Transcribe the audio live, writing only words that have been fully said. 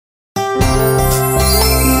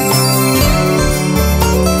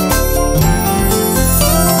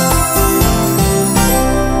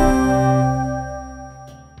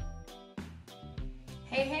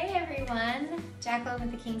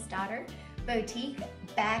Boutique,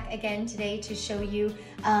 back again today to show you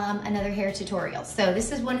another hair tutorial. So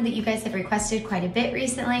this is one that you guys have requested quite a bit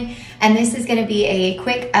recently, and this is gonna be a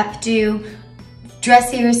quick updo,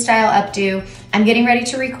 dress hairstyle updo. I'm getting ready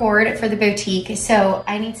to record for the boutique, so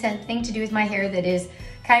I need something to do with my hair that is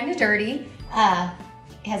kind of dirty.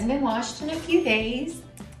 It hasn't been washed in a few days.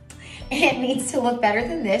 It needs to look better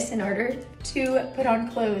than this in order to put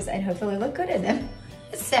on clothes and hopefully look good in them.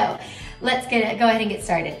 So let's go ahead and get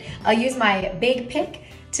started. I'll use my big pick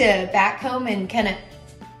to back comb and kind of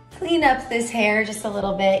clean up this hair just a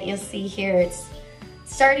little bit. You'll see here it's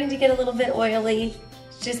starting to get a little bit oily.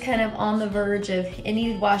 It's just kind of on the verge of, it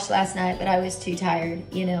needed washed last night, but I was too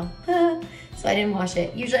tired, you know, so I didn't wash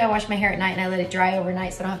it. Usually I wash my hair at night and I let it dry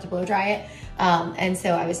overnight so I don't have to blow dry it. And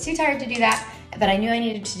so I was too tired to do that, but I knew I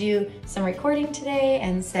needed to do some recording today,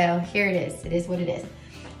 and so here it is. It is what it is.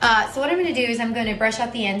 So what I'm gonna do is I'm gonna brush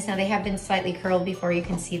out the ends. Now they have been slightly curled before, you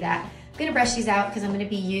can see that. I'm gonna brush these out because I'm gonna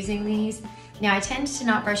be using these. Now I tend to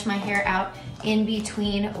not brush my hair out in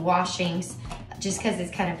between washings just because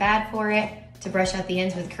it's kind of bad for it to brush out the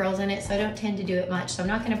ends with curls in it, so I don't tend to do it much. So I'm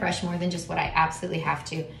not gonna brush more than just what I absolutely have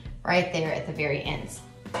to right there at the very ends.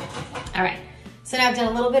 All right, so now I've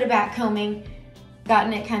done a little bit of back combing,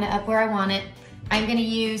 gotten it kind of up where I want it. I'm gonna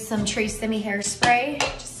use some Tresemme hairspray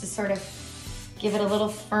just to sort of give it a little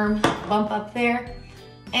firm bump up there.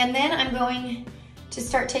 And then I'm going to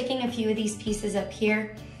start taking a few of these pieces up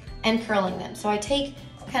here and curling them. So I take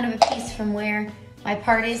kind of a piece from where my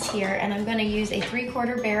part is here, and I'm gonna use a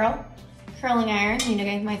 3/4 barrel curling iron, you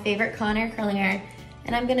know, my favorite Conair curling iron,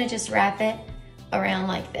 and I'm gonna just wrap it around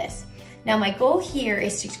like this. Now my goal here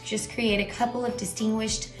is to just create a couple of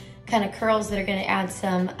distinguished kind of curls that are gonna add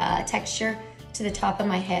some texture to the top of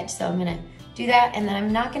my head. So I'm gonna do that, and then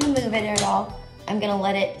I'm not gonna move it at all. I'm gonna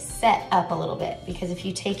let it set up a little bit, because if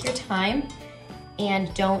you take your time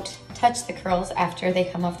and don't touch the curls after they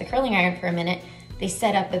come off the curling iron for a minute, they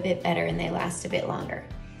set up a bit better and they last a bit longer.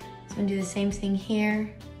 So I'm gonna do the same thing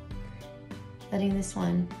here, letting this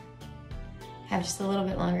one have just a little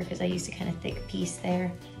bit longer because I used a kind of thick piece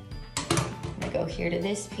there. I'm gonna go here to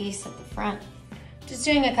this piece at the front. Just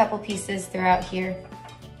doing a couple pieces throughout here.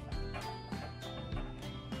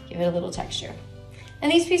 Give it a little texture.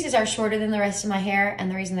 And these pieces are shorter than the rest of my hair, and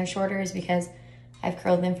the reason they're shorter is because I've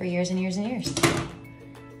curled them for years and years and years.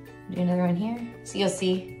 Do another one here. So you'll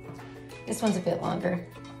see, this one's a bit longer.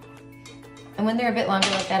 And when they're a bit longer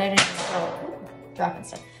like that, I don't even curl, dropping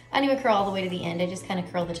stuff. I don't even curl all the way to the end, I just kind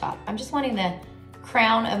of curl the top. I'm just wanting the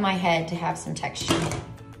crown of my head to have some texture.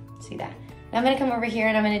 See that? Now I'm gonna come over here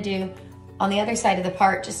and I'm gonna do, on the other side of the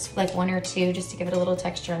part, just like one or two, just to give it a little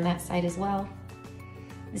texture on that side as well.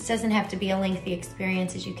 This doesn't have to be a lengthy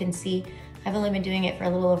experience, as you can see. I've only been doing it for a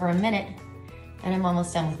little over a minute, and I'm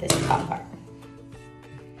almost done with this top part.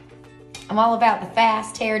 I'm all about the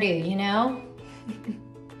fast hairdo, you know? The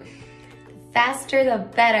faster the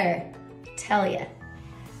better, I tell ya.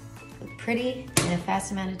 Look pretty in a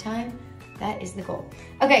fast amount of time, that is the goal.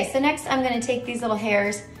 Okay, so next I'm gonna take these little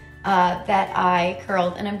hairs that I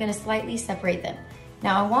curled, and I'm gonna slightly separate them.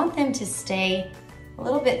 Now I want them to stay a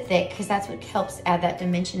little bit thick because that's what helps add that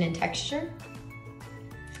dimension and texture.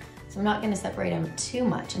 So I'm not gonna separate them too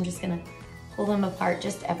much. I'm just gonna pull them apart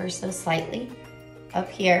just ever so slightly up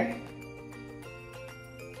here.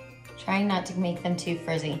 Trying not to make them too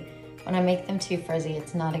frizzy. When I make them too frizzy,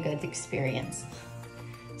 it's not a good experience.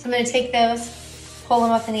 So I'm gonna take those, pull them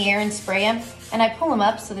up in the air and spray them, and I pull them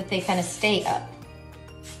up so that they kind of stay up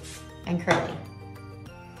and curly.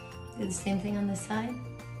 Do the same thing on this side.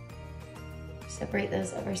 Separate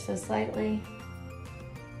those ever so slightly.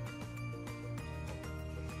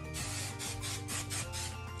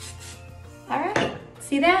 All right,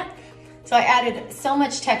 see that? So I added so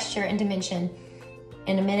much texture and dimension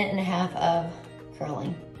in a minute and a half of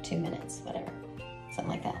curling, 2 minutes, whatever, something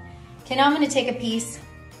like that. Okay, now I'm gonna take a piece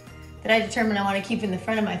that I determined I wanna keep in the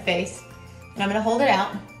front of my face, and I'm gonna hold it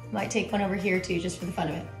out. Might take one over here too, just for the fun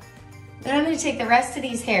of it. Then I'm gonna take the rest of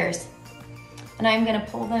these hairs and I'm gonna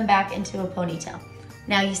pull them back into a ponytail.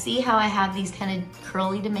 Now you see how I have these kind of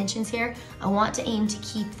curly dimensions here? I want to aim to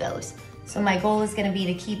keep those. So my goal is gonna be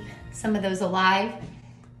to keep some of those alive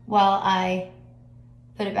while I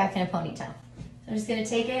put it back in a ponytail. So I'm just gonna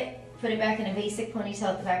take it, put it back in a basic ponytail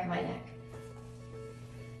at the back of my neck.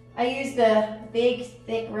 I use the big,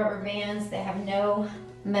 thick rubber bands that have no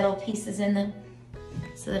metal pieces in them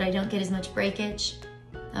so that I don't get as much breakage.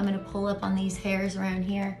 I'm gonna pull up on these hairs around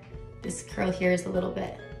here. This curl here is a little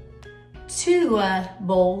bit too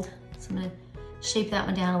bold, so I'm gonna shape that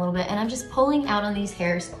one down a little bit, and I'm just pulling out on these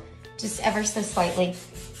hairs just ever so slightly.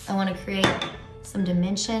 I wanna create some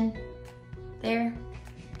dimension there.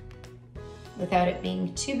 without it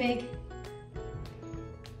being too big.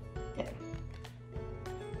 Good.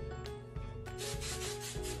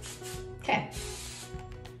 Okay.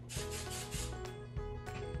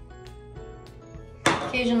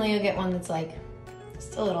 Occasionally you'll get one that's like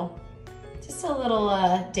just a little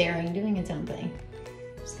daring, doing its own thing.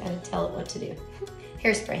 Just gotta tell it what to do.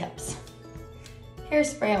 Hairspray helps.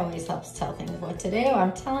 Hairspray always helps tell things what to do,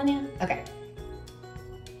 I'm telling you. Okay.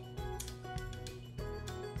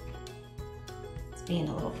 It's being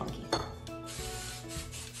a little funky.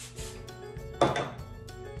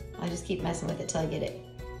 I'll just keep messing with it till I get it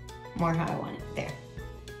more how I want it. There,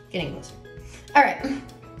 getting closer. All right.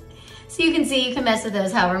 So you can see you can mess with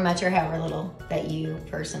those however much or however little that you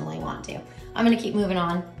personally want to. I'm gonna keep moving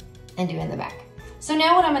on and doing the back. So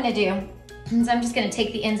now what I'm gonna do is I'm just gonna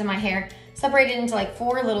take the ends of my hair, separate it into like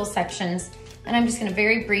 4 little sections, and I'm just gonna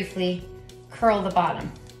very briefly curl the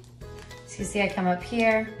bottom. So you see I come up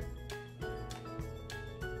here,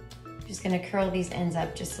 I'm just gonna curl these ends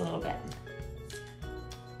up just a little bit.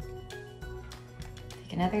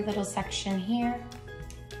 Take another little section here.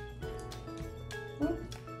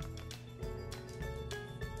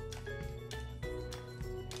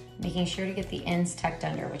 Making sure to get the ends tucked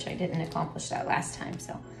under, which I didn't accomplish that last time,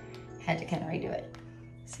 so I had to kind of redo it.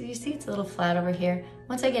 So you see it's a little flat over here.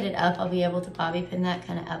 Once I get it up, I'll be able to bobby pin that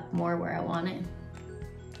kind of up more where I want it.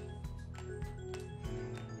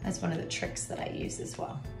 That's one of the tricks that I use as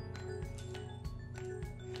well.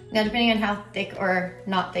 Now, depending on how thick or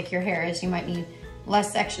not thick your hair is, you might need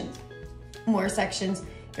less sections, more sections.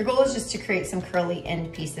 Your goal is just to create some curly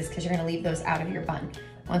end pieces because you're gonna leave those out of your bun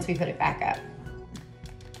once we put it back up.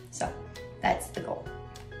 So that's the goal.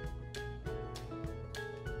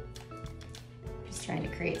 Just trying to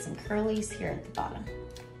create some curlies here at the bottom.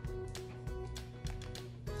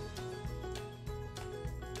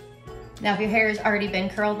 Now, if your hair has already been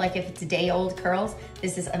curled, like if it's day-old curls,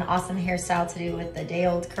 this is an awesome hairstyle to do with the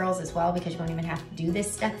day-old curls as well, because you won't even have to do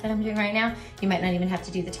this step that I'm doing right now. You might not even have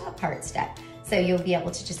to do the top part step. So you'll be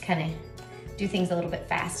able to just kind of do things a little bit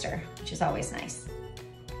faster, which is always nice.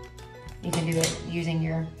 You can do it using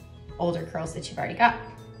your older curls that you've already got.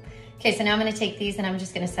 Okay, so now I'm gonna take these and I'm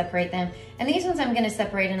just gonna separate them. And these ones I'm gonna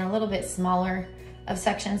separate in a little bit smaller of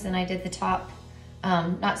sections than I did the top.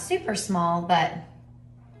 Not super small, but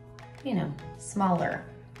you know, smaller.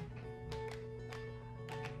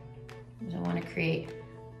 I want to create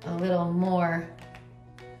a little more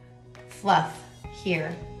fluff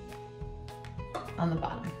here on the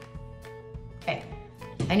bottom. Okay,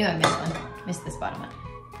 I knew I missed one, missed this bottom one.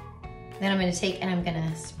 Then I'm gonna take and I'm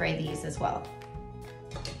gonna spray these as well.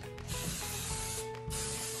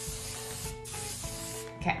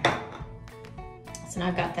 Okay, so now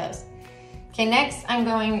I've got those. Okay, next I'm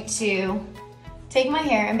going to take my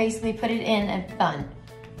hair and basically put it in a bun.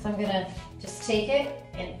 So I'm gonna just take it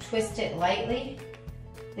and twist it lightly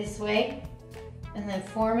this way and then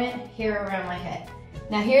form it here around my head.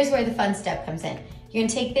 Now here's where the fun step comes in. You're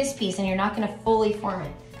gonna take this piece and you're not gonna fully form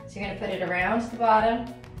it. So you're gonna put it around the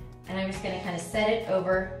bottom and I'm just gonna kind of set it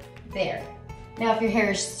over there. Now if your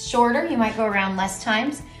hair is shorter, you might go around less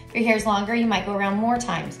times. If your hair is longer, you might go around more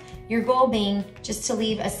times. Your goal being just to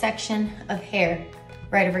leave a section of hair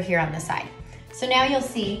right over here on the side. So now you'll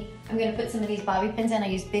see, I'm gonna put some of these bobby pins in. I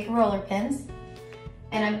use big roller pins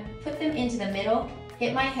and I put them into the middle,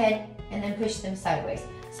 hit my head, and then push them sideways.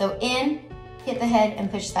 So in, hit the head, and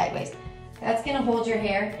push sideways. That's gonna hold your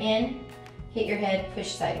hair in, hit your head,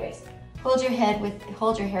 push sideways. Hold your hair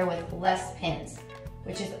with less pins,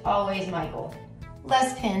 which is always my goal.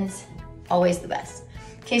 Less pins, always the best.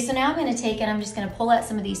 Okay, so now I'm gonna take it, I'm just gonna pull out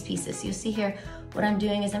some of these pieces. So you'll see here, what I'm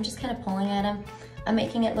doing is I'm just kind of pulling at them. I'm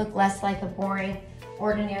making it look less like a boring,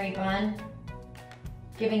 ordinary bun,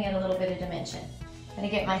 giving it a little bit of dimension. I'm gonna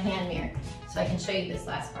get my hand mirror so I can show you this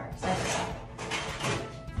last part.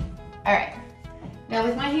 All right, now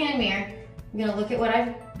with my hand mirror, I'm gonna look at what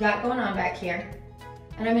I've got going on back here,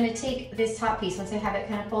 and I'm gonna take this top piece, once I have it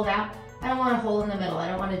kind of pulled out, I don't want a hole in the middle, I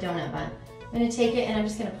don't want a donut bun. I'm gonna take it and I'm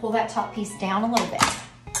just gonna pull that top piece down a little bit.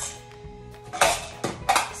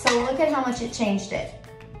 So look at how much it changed it.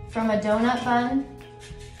 From a donut bun,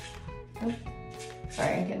 oops,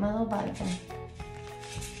 sorry, I get my little bobby pin.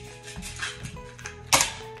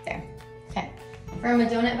 There, okay. From a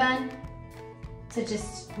donut bun to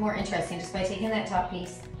just more interesting, just by taking that top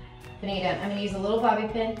piece, putting it down. I'm gonna use a little bobby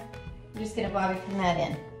pin. I'm just gonna bobby pin that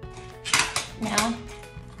in. Now,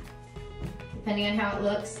 depending on how it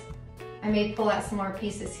looks, I may pull out some more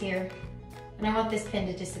pieces here, and I want this pin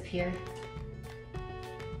to disappear.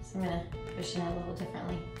 So I'm gonna push in it a little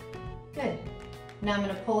differently. Good. Now I'm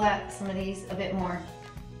gonna pull out some of these a bit more,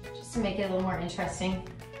 just to make it a little more interesting.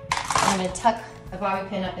 And I'm gonna tuck a bobby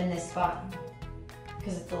pin up in this spot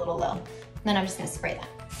because it's a little low. And then I'm just gonna spray that.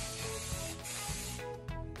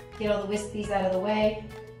 Get all the wispies out of the way.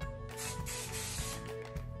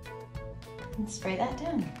 And spray that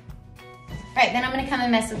down. All right, then I'm gonna come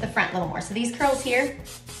and mess with the front a little more. So these curls here,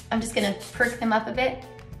 I'm just gonna perk them up a bit.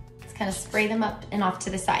 Just kind of spray them up and off to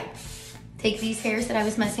the side. Take these hairs that I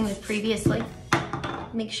was messing with previously,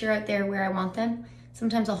 make sure out there where I want them.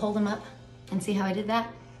 Sometimes I'll hold them up and see how I did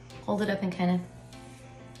that. Hold it up and kind of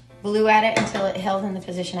blew at it until it held in the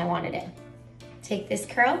position I wanted it. Take this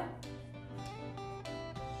curl.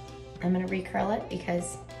 I'm gonna recurl it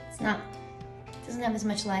because it doesn't have as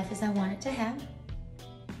much life as I want it to have.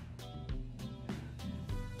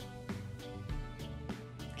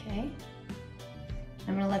 Okay.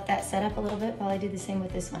 I'm gonna let that set up a little bit while I do the same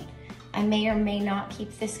with this one. I may or may not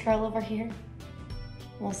keep this curl over here.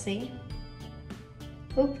 We'll see.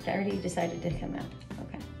 Oop, that already decided to come out.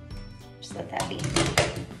 Okay, just let that be.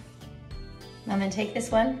 Now I'm gonna take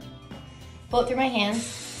this one, pull it through my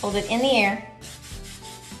hands, hold it in the air,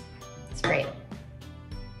 spray it.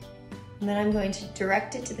 And then I'm going to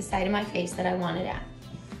direct it to the side of my face that I want it at.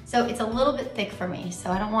 So it's a little bit thick for me,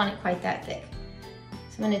 so I don't want it quite that thick.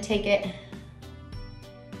 So I'm gonna take it,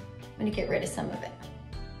 I'm gonna get rid of some of it.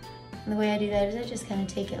 And the way I do that is I just kind of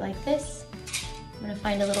take it like this. I'm gonna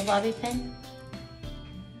find a little bobby pin.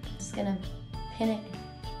 Just gonna pin it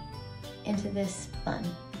into this bun.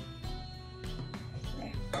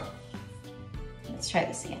 There. Let's try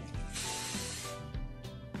this again.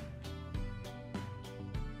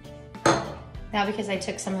 Now because I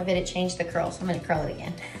took some of it, it changed the curl, so I'm gonna curl it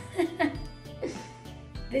again.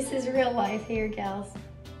 This is real life here, gals.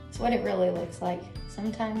 It's what it really looks like.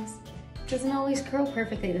 Sometimes it doesn't always curl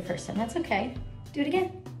perfectly the first time. That's okay. Do it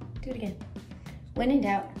again. Do it again. When in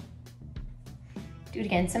doubt, do it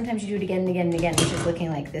again. Sometimes you do it again and again and again. It's just looking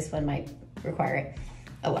like this one might require it.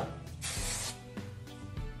 Oh well.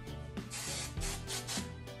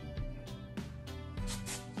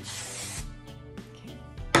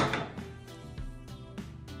 Okay.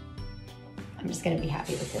 I'm just gonna be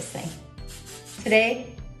happy with this thing.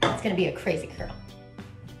 Today, it's gonna be a crazy curl.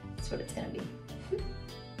 That's what it's gonna be.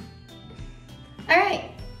 All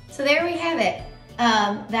right, so there we have it.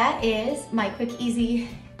 That is my quick, easy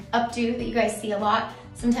updo that you guys see a lot.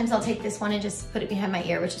 Sometimes I'll take this one and just put it behind my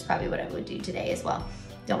ear, which is probably what I would do today as well.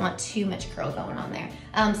 Don't want too much curl going on there.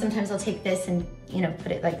 Sometimes I'll take this and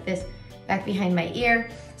put it like this back behind my ear.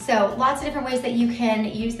 So lots of different ways that you can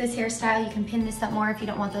use this hairstyle. You can pin this up more if you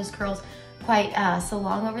don't want those curls quite so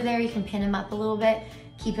long over there. You can pin them up a little bit,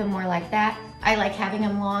 keep them more like that. I like having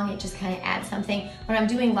them long. It just kind of adds something. When I'm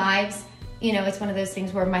doing lives, it's one of those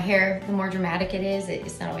things where my hair, the more dramatic it is,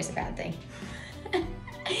 it's not always a bad thing.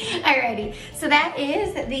 Alrighty, so that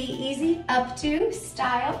is the easy updo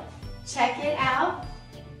style. Check it out.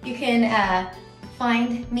 You can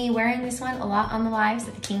find me wearing this one a lot on the lives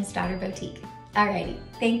at the King's Daughter Boutique. Alrighty,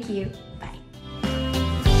 thank you. Bye.